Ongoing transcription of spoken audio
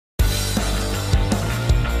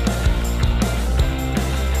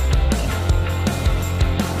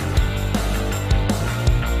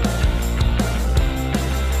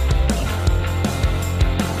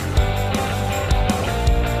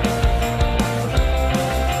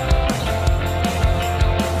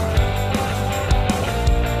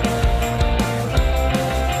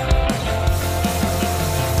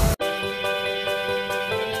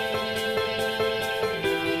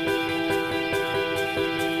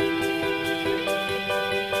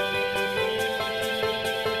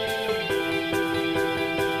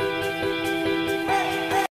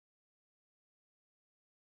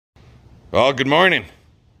Well, good morning.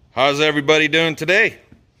 How's everybody doing today?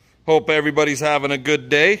 Hope everybody's having a good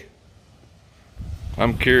day.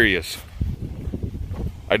 I'm curious.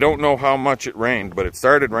 I don't know how much it rained, but it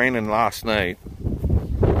started raining last night.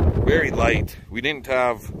 Very light. We didn't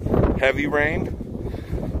have heavy rain,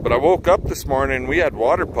 but I woke up this morning and we had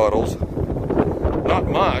water puddles. Not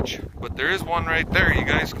much, but there is one right there. You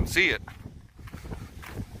guys can see it.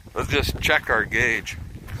 Let's just check our gauge,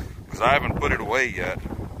 because I haven't put it away yet.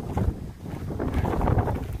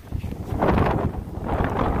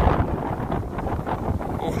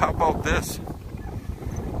 Oh, how about this?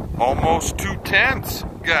 Almost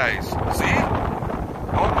 2/10, guys. See?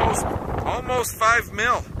 Almost 5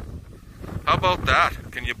 mil. How about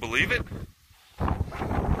that? Can you believe it?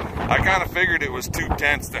 I kind of figured it was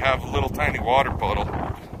 2/10 to have a little tiny water puddle.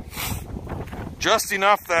 Just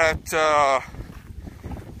enough that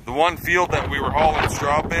the one field that we were hauling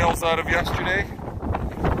straw bales out of yesterday,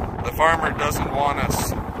 the farmer doesn't want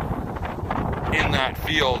us in that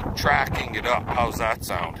field tracking it up. How's that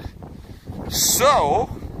sound? So,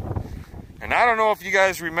 and I don't know if you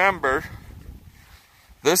guys remember,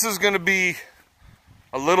 this is going to be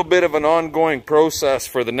a little bit of an ongoing process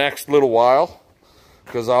for the next little while,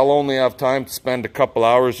 because I'll only have time to spend a couple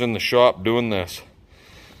hours in the shop doing this.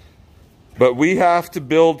 But we have to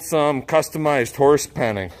build some customized horse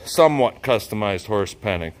penning, somewhat customized horse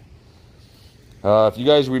penning. If you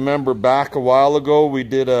guys remember back a while ago, we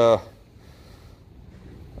did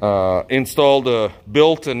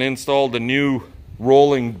built and installed a new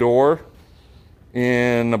rolling door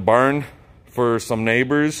in a barn for some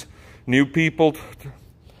neighbors, new people,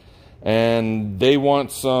 and they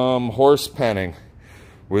want some horse penning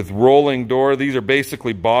with rolling door. These are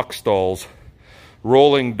basically box stalls,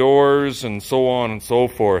 rolling doors, and so on and so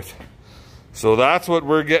forth. So that's what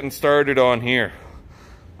we're getting started on here.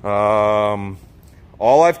 All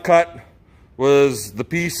I've cut was the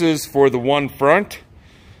pieces for the one front,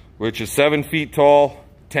 which is 7 feet tall,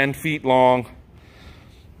 10 feet long,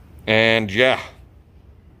 and yeah.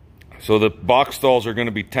 So the box stalls are going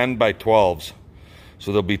to be 10 by 12s.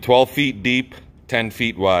 So they'll be 12 feet deep, 10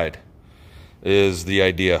 feet wide is the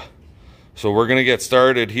idea. So we're going to get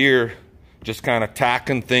started here, just kind of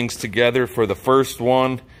tacking things together for the first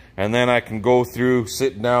one, and then I can go through,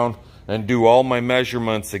 sit down, and do all my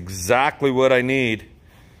measurements, exactly what I need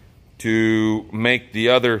to make the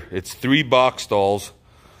other. It's 3 box stalls.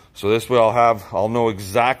 So this way I'll know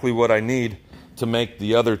exactly what I need to make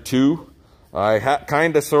the other 2. I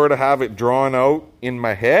kind of sort of have it drawn out in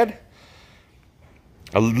my head,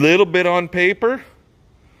 a little bit on paper,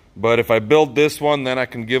 but if I build this one, then I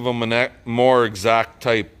can give them a more exact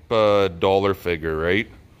type dollar figure, right?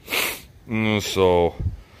 So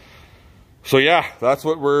yeah, that's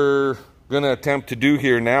what we're gonna attempt to do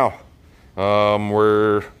here now.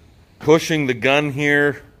 We're pushing the gun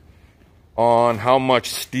here on how much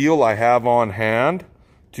steel I have on hand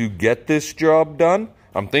to get this job done.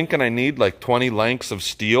 I'm thinking I need like 20 lengths of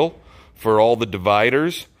steel for all the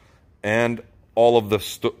dividers and all of the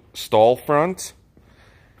stall fronts,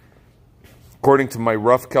 according to my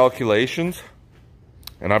rough calculations,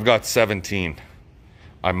 and I've got 17.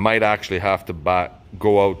 I might actually have to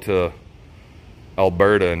go out to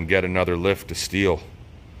Alberta and get another lift of steel.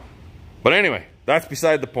 But anyway, that's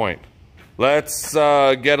beside the point. Let's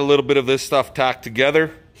get a little bit of this stuff tacked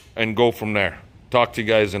together and go from there. Talk to you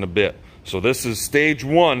guys in a bit. So this is stage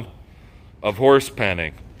 1 of horse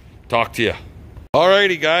penning. Talk to you.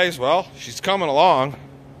 Alrighty guys, well, she's coming along.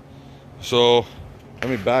 So let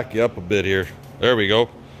me back you up a bit here. There we go.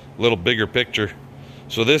 A little bigger picture.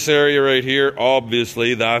 So this area right here,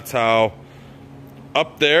 obviously that's how,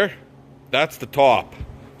 up there, that's the top.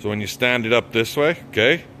 So when you stand it up this way,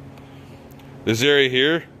 okay, this area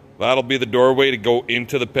here, that'll be the doorway to go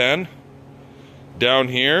into the pen. Down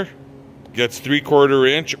here gets 3/4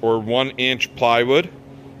 inch or 1 inch plywood,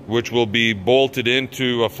 which will be bolted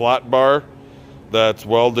into a flat bar that's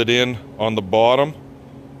welded in on the bottom,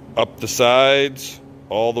 up the sides,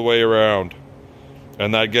 all the way around.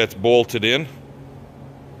 And that gets bolted in.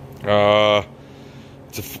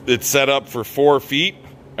 It's set up for 4 feet,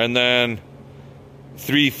 and then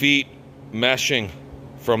 3 feet meshing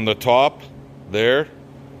from the top there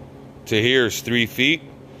to here is 3 feet.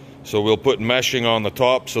 So we'll put meshing on the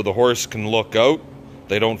top so the horse can look out.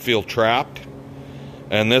 They don't feel trapped.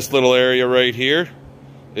 And this little area right here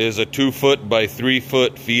is a 2 foot by 3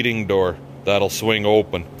 foot feeding door that'll swing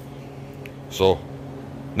open. So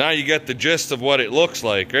now you get the gist of what it looks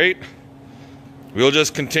like, right? We'll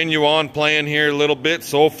just continue on playing here a little bit.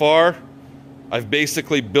 So far, I've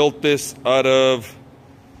basically built this out of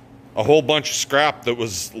a whole bunch of scrap that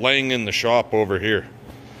was laying in the shop over here.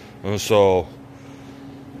 And so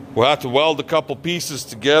we'll have to weld a couple pieces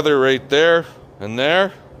together right there and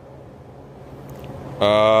there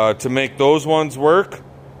to make those ones work.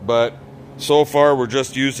 But so far we're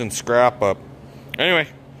just using scrap up. Anyway,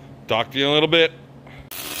 talk to you in a little bit.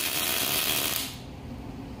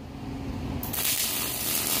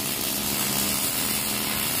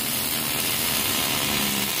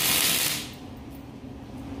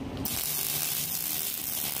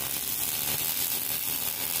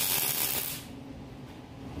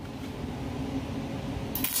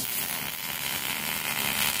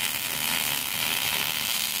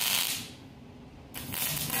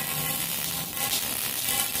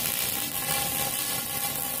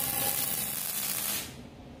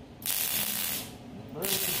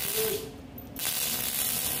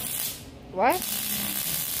 What?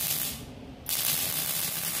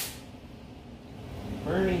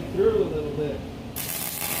 Burning through a little bit.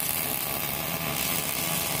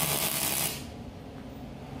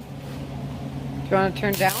 Do you want to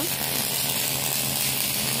turn down?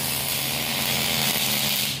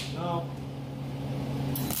 No.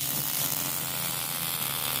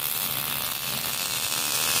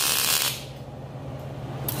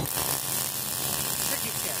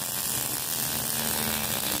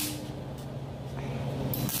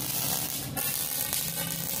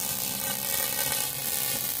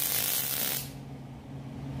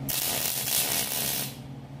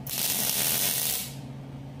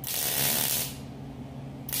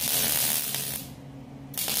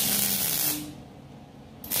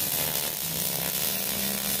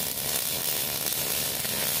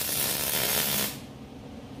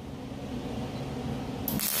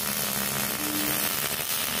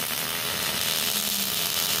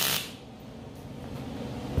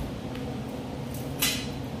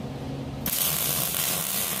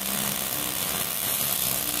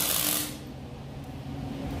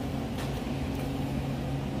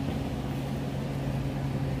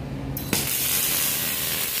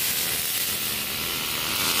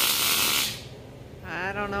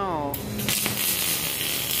 I don't know.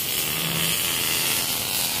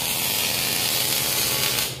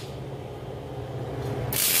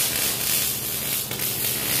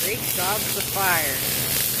 Great gobs of fire.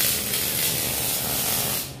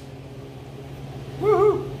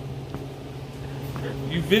 Woohoo!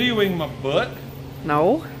 You videoing my butt?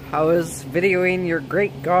 No, I was videoing your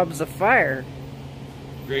great gobs of fire.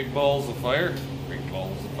 Great balls of fire. Great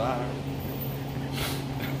balls of fire.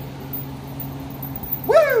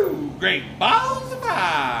 Woo! Great balls of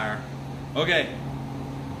fire. Okay,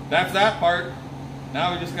 that's that part.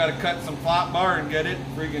 Now we just got to cut some flat bar and get it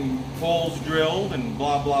friggin' holes drilled and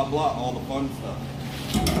blah blah blah, all the fun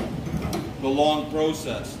stuff. The long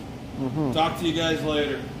process. Talk to you guys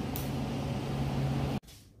later.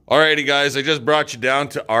 Alrighty guys, I just brought you down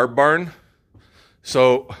to our barn.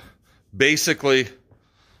 So basically,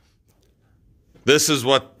 this is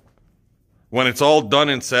what, when it's all done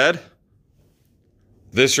and said,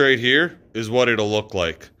 this right here is what it'll look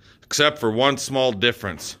like. Except for one small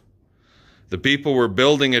difference. The people we're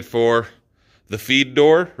building it for, the feed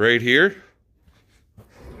door right here.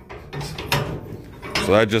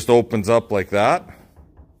 So that just opens up like that.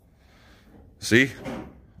 See?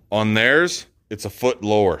 On theirs, it's a foot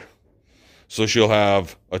lower. So she'll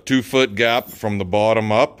have a 2-foot gap from the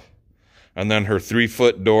bottom up, and then her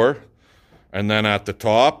 3-foot door. And then at the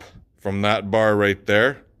top, from that bar right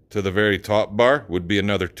there to the very top bar, would be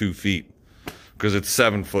another 2 feet. Because it's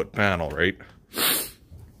 7-foot panel, right?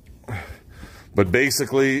 But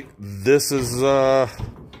basically, this is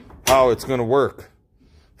how it's going to work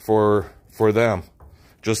for them.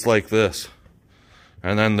 Just like this.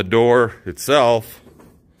 And then the door itself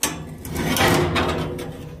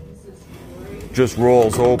just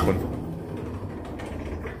rolls open.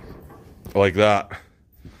 Like that.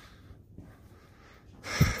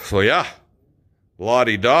 So yeah,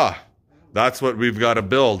 la-di-da. That's what we've got to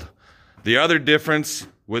build. The other difference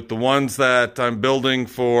with the ones that I'm building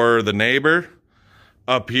for the neighbor,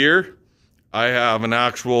 up here, I have an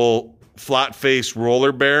actual flat face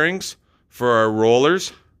roller bearings for our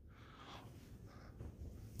rollers.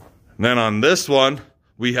 And then on this one,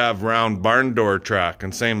 we have round barn door track,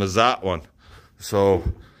 and same as that one. So,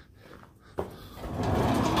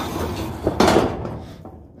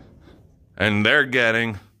 and they're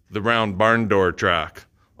getting the round barn door track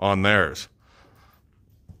on theirs.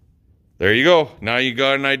 There you go. Now you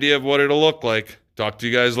got an idea of what it'll look like. Talk to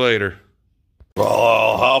you guys later.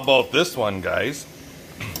 Well, how about this one, guys?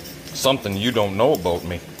 Something you don't know about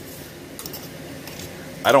me.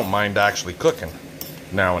 I don't mind actually cooking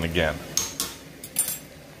now and again.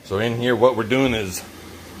 So in here, what we're doing is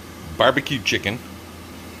barbecue chicken.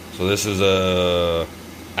 So So this is a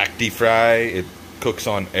ActiFry. It cooks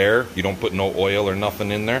on air. You don't put no oil or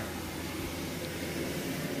nothing in there.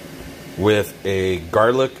 With a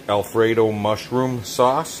garlic Alfredo mushroom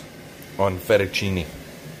sauce on fettuccine.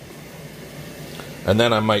 And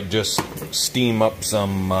then I might just steam up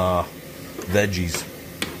some veggies.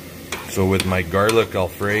 So with my garlic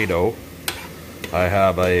Alfredo, I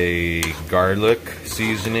have a garlic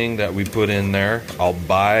seasoning that we put in there. I'll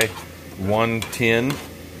buy 1 tin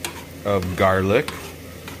of garlic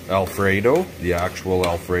Alfredo, the actual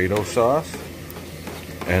Alfredo sauce.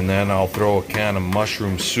 And then I'll throw a can of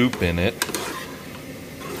mushroom soup in it.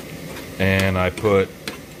 And I put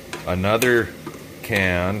another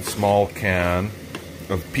can, small can,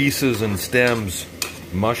 of pieces and stems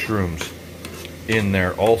mushrooms in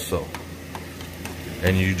there also.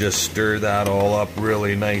 And you just stir that all up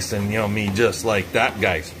really nice and yummy, just like that,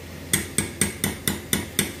 guys.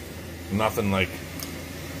 Nothing like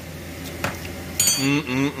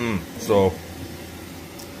So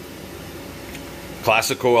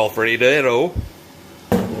Classico Alfredo,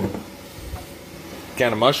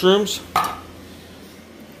 can of mushrooms,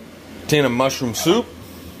 tin of mushroom soup,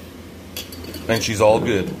 and she's all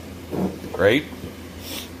good, right?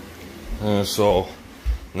 So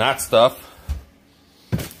that stuff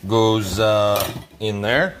goes in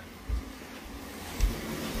there,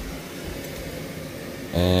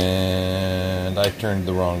 and I turned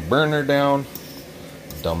the wrong burner down,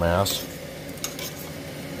 dumbass.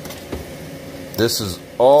 This is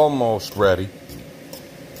almost ready.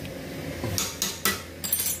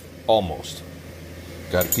 Almost.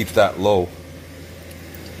 Got to keep that low.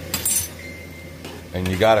 And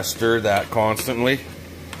you got to stir that constantly.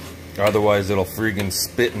 Otherwise it'll friggin'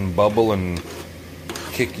 spit and bubble and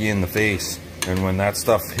kick you in the face. And when that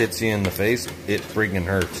stuff hits you in the face, it friggin'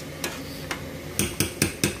 hurts.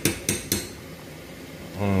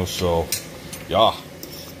 So, yeah.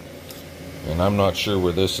 And I'm not sure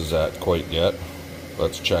where this is at quite yet.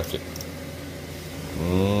 Let's check it.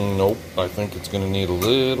 Nope, I think it's going to need a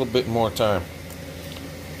little bit more time.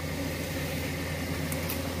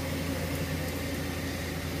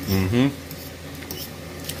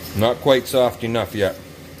 Not quite soft enough yet.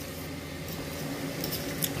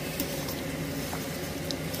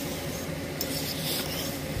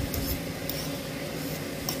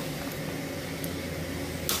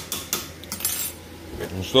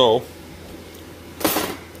 And so,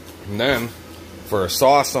 and then for a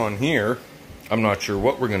sauce on here, I'm not sure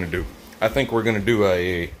what we're going to do. I think we're going to do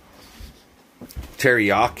a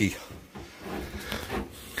teriyaki.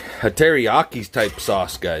 A teriyaki type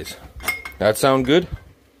sauce, guys. That sound good?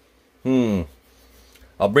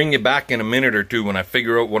 I'll bring you back in a minute or two when I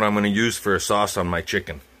figure out what I'm going to use for a sauce on my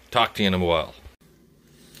chicken. Talk to you in a while.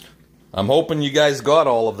 I'm hoping you guys got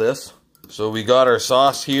all of this. So we got our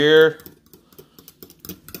sauce here.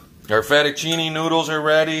 Our fettuccine noodles are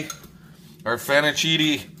ready. Our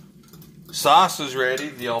fettuccine sauce is ready.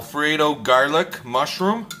 The Alfredo garlic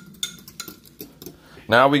mushroom.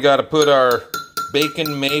 Now we got to put our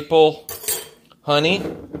bacon maple honey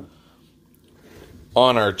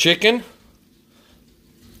on our chicken.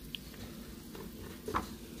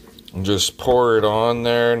 And just pour it on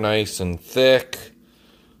there nice and thick.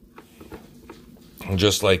 And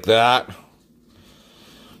just like that.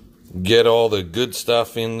 Get all the good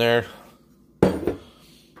stuff in there.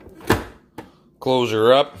 Close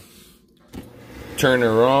her up. Turn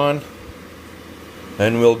her on.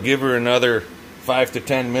 And we'll give her another 5 to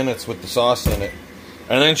 10 minutes with the sauce in it.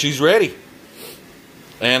 And then she's ready.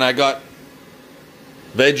 And I got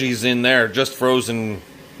veggies in there, just frozen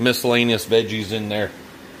miscellaneous veggies in there,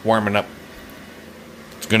 warming up.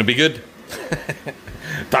 It's gonna be good.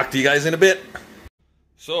 Talk to you guys in a bit.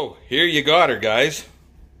 So here you got her, guys.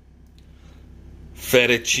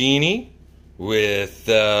 Fettuccine with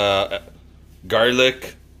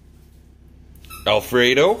garlic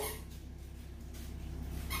Alfredo,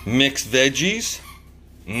 mixed veggies,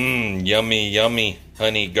 yummy yummy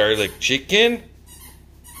honey garlic chicken,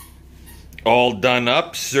 all done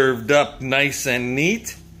up, served up nice and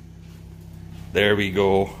neat. There we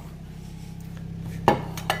go.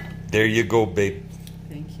 There you go, babe.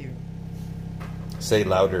 Thank you. Say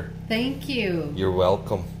louder. Thank you. You're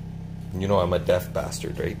welcome. You know I'm a deaf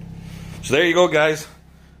bastard, right? So there you go, guys.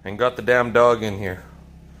 And got the damn dog in here.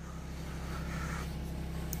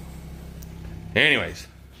 Anyways.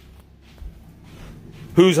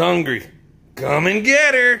 Who's hungry? Come and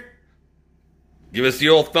get her. Give us the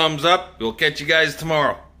old thumbs up. We'll catch you guys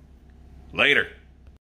tomorrow. Later.